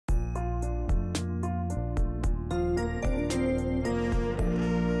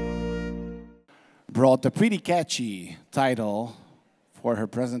brought a pretty catchy title for her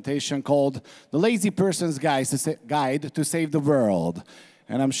presentation called The Lazy Person's Guide to Save the World.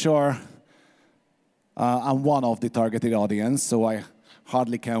 And I'm sure I'm one of the targeted audience, so I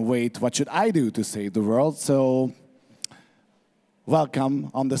hardly can wait. What should I do to save the world? So welcome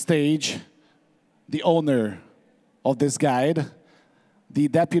on the stage the owner of this guide, the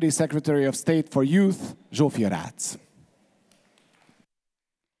Deputy Secretary of State for Youth, Zsófia Rácz.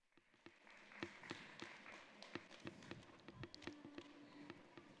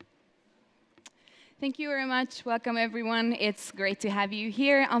 Thank you very much. Welcome, everyone. It's great to have you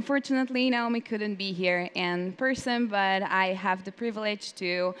here. Unfortunately, Naomi couldn't be here in person, but I have the privilege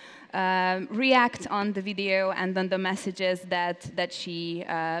to react on the video and on the messages that she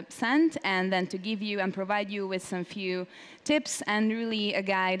sent, and then to give you and provide you with some few tips and really a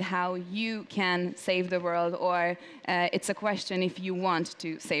guide how you can save the world, or it's a question if you want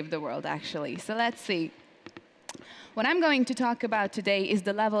to save the world, actually. So let's see. What I'm going to talk about today is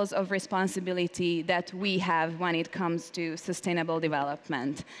the levels of responsibility that we have when it comes to sustainable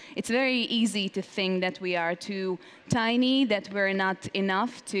development. It's very easy to think that we are too tiny, that we're not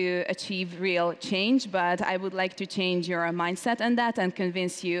enough to achieve real change, but I would like to change your mindset on that and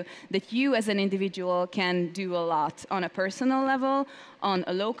convince you that you as an individual can do a lot on a personal level, on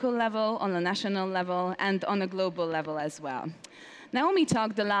a local level, on a national level, and on a global level as well. Naomi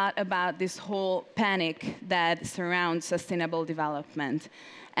talked a lot about this whole panic that surrounds sustainable development.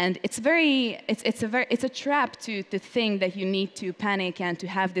 And it's a trap to think that you need to panic and to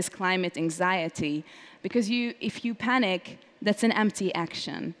have this climate anxiety, because if you panic, that's an empty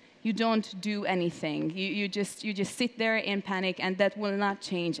action. You don't do anything. You just sit there in panic, and that will not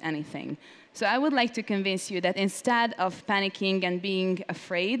change anything. So I would like to convince you that instead of panicking and being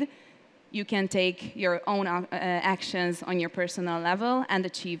afraid, you can take your own actions on your personal level and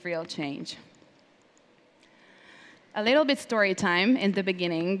achieve real change. A little bit story time in the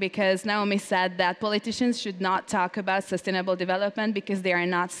beginning, because Naomi said that politicians should not talk about sustainable development because they are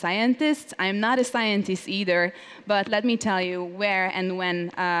not scientists. I'm not a scientist either, but let me tell you where and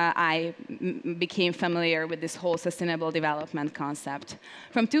when I became familiar with this whole sustainable development concept.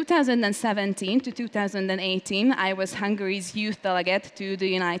 From 2017 to 2018, I was Hungary's youth delegate to the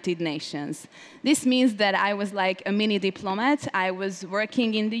United Nations. This means that I was like a mini diplomat. I was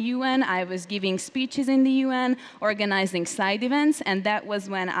working in the UN, I was giving speeches in the UN, organizing side events, and that was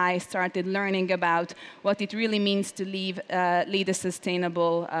when I started learning about what it really means to lead a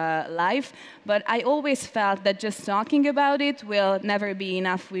sustainable life. But I always felt that just talking about it will never be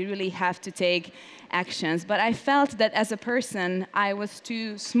enough. We really have to take actions. But I felt that as a person, I was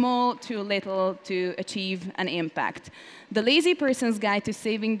too small, too little to achieve an impact. The Lazy Person's Guide to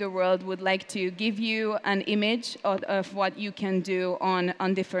Saving the World would like to give you an image of what you can do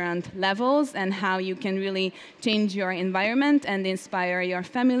on different levels and how you can really change your environment and inspire your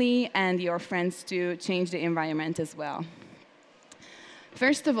family and your friends to change the environment as well.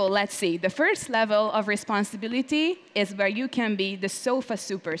 First of all, let's see. The first level of responsibility is where you can be the sofa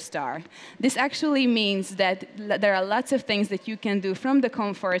superstar. This actually means that there are lots of things that you can do from the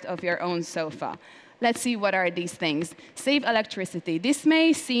comfort of your own sofa. Let's see what are these things. Save electricity. This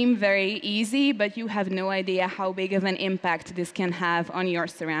may seem very easy, but you have no idea how big of an impact this can have on your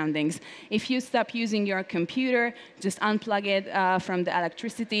surroundings. If you stop using your computer, just unplug it from the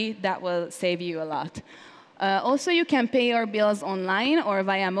electricity, that will save you a lot. Also, you can pay your bills online or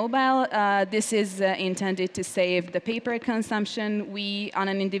via mobile. This is intended to save the paper consumption. We, on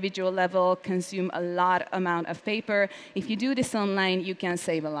an individual level, consume a lot amount of paper. If you do this online, you can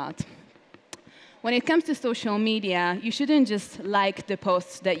save a lot. When it comes to social media, you shouldn't just like the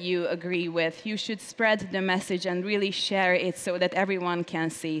posts that you agree with. You should spread the message and really share it so that everyone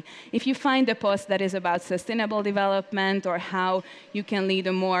can see. If you find a post that is about sustainable development or how you can lead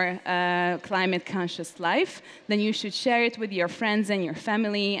a more climate-conscious life, then you should share it with your friends and your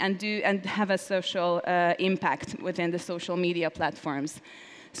family and have a social impact within the social media platforms.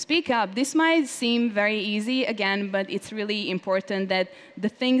 Speak up. This might seem very easy, again, but it's really important that the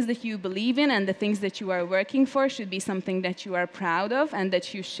things that you believe in and the things that you are working for should be something that you are proud of and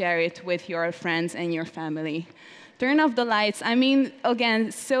that you share it with your friends and your family. Turn off the lights. I mean,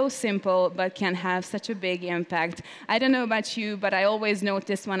 again, so simple, but can have such a big impact. I don't know about you, but I always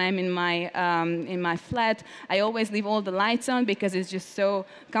notice when I'm in my flat, I always leave all the lights on because it's just so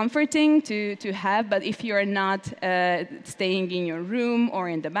comforting to have. But if you're not staying in your room or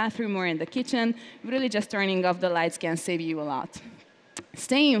in the bathroom or in the kitchen, really just turning off the lights can save you a lot.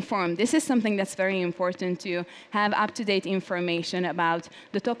 Stay informed. This is something that's very important to have up-to-date information about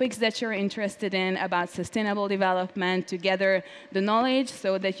the topics that you're interested in, about sustainable development, to gather the knowledge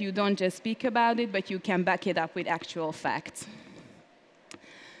so that you don't just speak about it, but you can back it up with actual facts.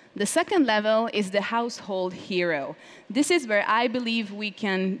 The second level is the household hero. This is where I believe we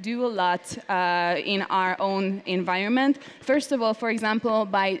can do a lot in our own environment. First of all, for example,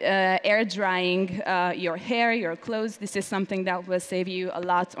 by air drying your hair, your clothes. This is something that will save you a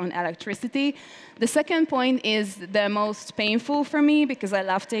lot on electricity. The second point is the most painful for me because I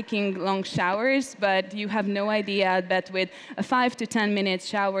love taking long showers, but you have no idea that with a 5 to 10 minute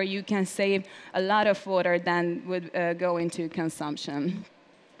shower, you can save a lot of water than would go into consumption.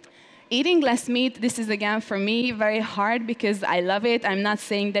 Eating less meat, this is again for me very hard because I love it. I'm not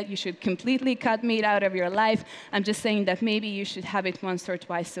saying that you should completely cut meat out of your life. I'm just saying that maybe you should have it once or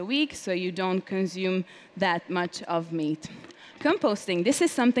twice a week so you don't consume that much of meat. Composting, this is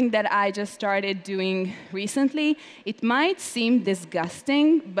something that I just started doing recently. It might seem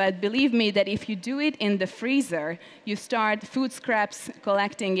disgusting, but believe me that if you do it in the freezer, you start food scraps,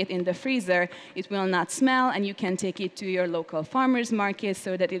 collecting it in the freezer, it will not smell, and you can take it to your local farmer's market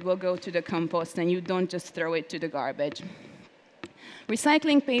so that it will go to the compost and you don't just throw it to the garbage.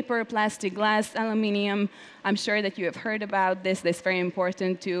 Recycling paper, plastic, glass, aluminum. I'm sure that you have heard about this. It's very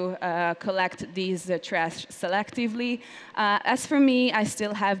important to collect these trash selectively. As for me, I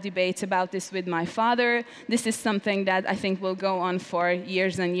still have debates about this with my father. This is something that I think will go on for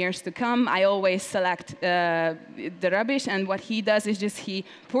years and years to come. I always select the rubbish, and what he does is just he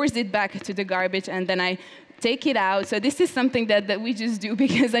pours it back to the garbage, and then I take it out. So this is something that we just do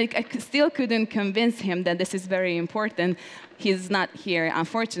because I still couldn't convince him that this is very important. He's not here,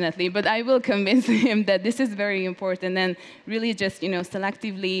 unfortunately, but I will convince him that this is very important and really just,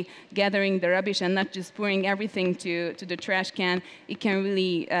 selectively gathering the rubbish and not just pouring everything to the trash can. It can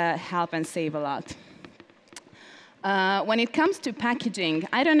really help and save a lot. When it comes to packaging,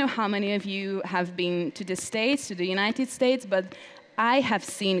 I don't know how many of you have been to the States, to the United States, but I have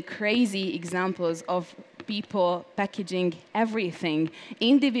seen crazy examples of people packaging everything.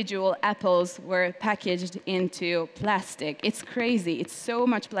 Individual apples were packaged into plastic. It's crazy. It's so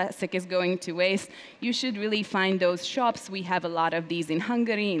much plastic is going to waste. You should really find those shops. We have a lot of these in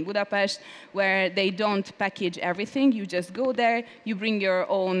Hungary, in Budapest, where they don't package everything. You just go there, you bring your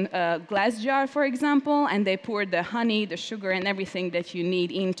own glass jar, for example, and they pour the honey, the sugar, and everything that you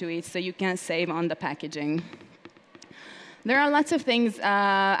need into it so you can save on the packaging. There are lots of things.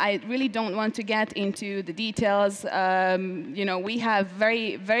 I really don't want to get into the details. We have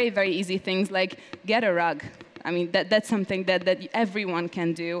very, very, very easy things like get a rug. I mean, that's something that everyone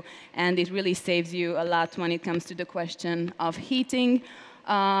can do, and it really saves you a lot when it comes to the question of heating.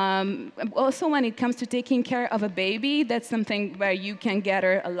 Also, when it comes to taking care of a baby, that's something where you can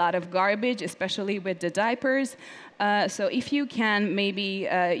gather a lot of garbage, especially with the diapers. So if you can maybe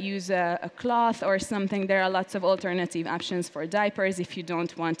use a cloth or something, there are lots of alternative options for diapers if you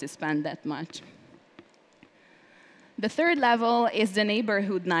don't want to spend that much. The third level is the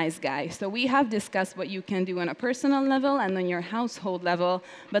neighborhood nice guy. So we have discussed what you can do on a personal level and on your household level,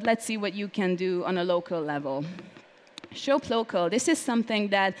 but let's see what you can do on a local level. Shop local. This is something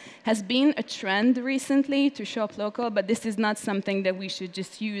that has been a trend recently to shop local, but this is not something that we should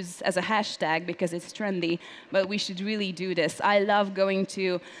just use as a hashtag because it's trendy, but we should really do this. I love going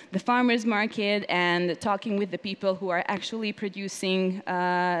to the farmer's market and talking with the people who are actually producing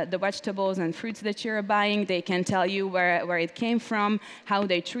the vegetables and fruits that you're buying. They can tell you where it came from, how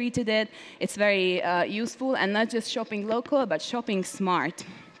they treated it. It's very useful, and not just shopping local, but shopping smart.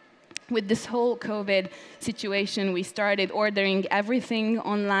 With this whole COVID situation, we started ordering everything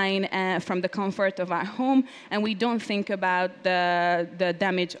online from the comfort of our home, and we don't think about the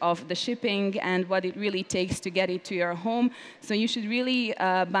damage of the shipping and what it really takes to get it to your home. So you should really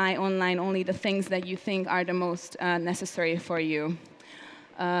buy online only the things that you think are the most necessary for you.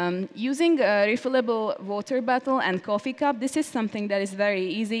 Using a refillable water bottle and coffee cup, this is something that is very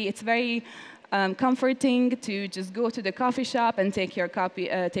easy. It's very comforting to just go to the coffee shop and take your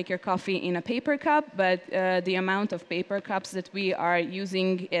coffee in a paper cup, but the amount of paper cups that we are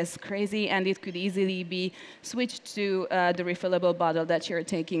using is crazy, and it could easily be switched to the refillable bottle that you're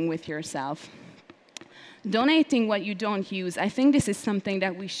taking with yourself. Donating what you don't use, I think this is something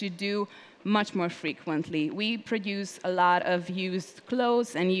that we should do much more frequently. We produce a lot of used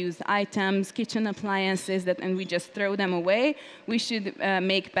clothes and used items, kitchen appliances, and we just throw them away. We should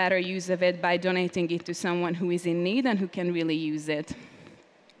make better use of it by donating it to someone who is in need and who can really use it.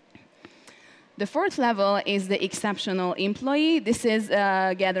 The fourth level is the exceptional employee. This is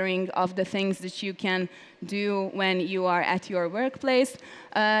a gathering of the things that you can do when you are at your workplace.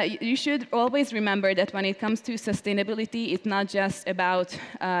 You should always remember that when it comes to sustainability, it's not just about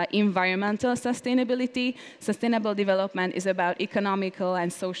environmental sustainability. Sustainable development is about economical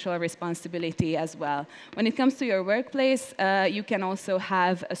and social responsibility as well. When it comes to your workplace, you can also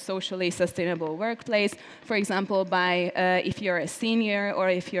have a socially sustainable workplace. For example, by if you're a senior or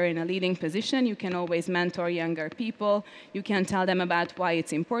if you're in a leading position, you can always mentor younger people. You can tell them about why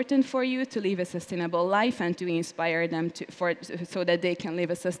it's important for you to live a sustainable life and to inspire them so that they can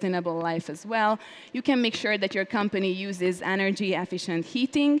live a sustainable life as well. You can make sure that your company uses energy efficient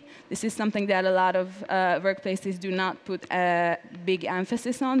heating. This is something that a lot of workplaces do not put a big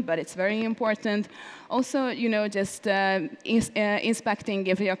emphasis on, but it's very important. Also, just inspecting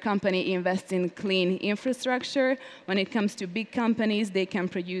if your company invests in clean infrastructure. When it comes to big companies, they can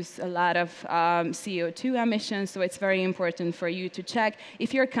produce a lot of CO2 emissions, so it's very important for you to check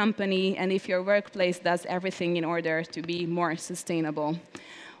if your company and if your workplace does everything in order to be more sustainable.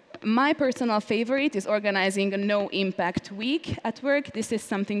 My personal favorite is organizing a no-impact week at work. This is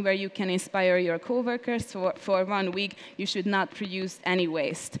something where you can inspire your coworkers. For 1 week, you should not produce any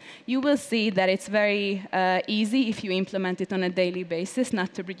waste. You will see that it's very easy if you implement it on a daily basis,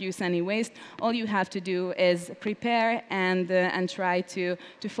 not to produce any waste. All you have to do is prepare and try to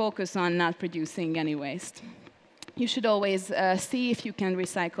focus on not producing any waste. You should always see if you can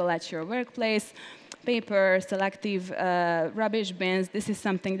recycle at your workplace. Paper, selective rubbish bins. This is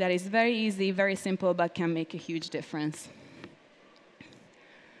something that is very easy, very simple, but can make a huge difference.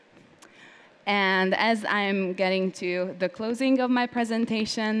 And as I'm getting to the closing of my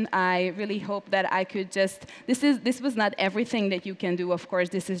presentation, I really hope that I could just, this was not everything that you can do, of course.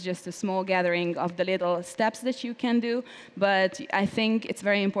 This is just a small gathering of the little steps that you can do. But I think it's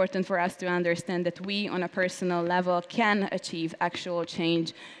very important for us to understand that we, on a personal level, can achieve actual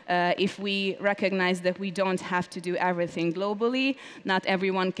change if we recognize that we don't have to do everything globally. Not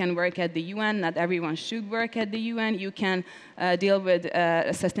everyone can work at the UN. Not everyone should work at the UN. You can deal with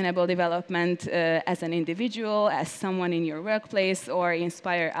sustainable development as an individual, as someone in your workplace, or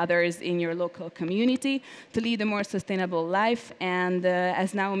inspire others in your local community to lead a more sustainable life. And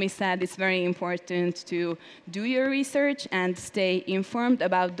as Naomi said, it's very important to do your research and stay informed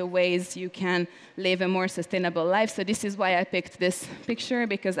about the ways you can live a more sustainable life. So this is why I picked this picture,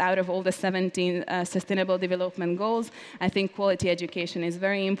 because out of all the 17 Sustainable Development Goals, I think quality education is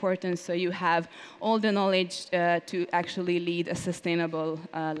very important, so you have all the knowledge to actually lead a sustainable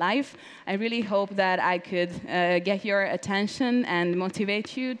life. I really hope that I could get your attention and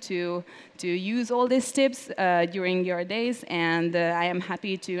motivate you to use all these tips during your days, and I am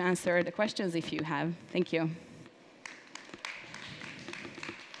happy to answer the questions if you have. Thank you.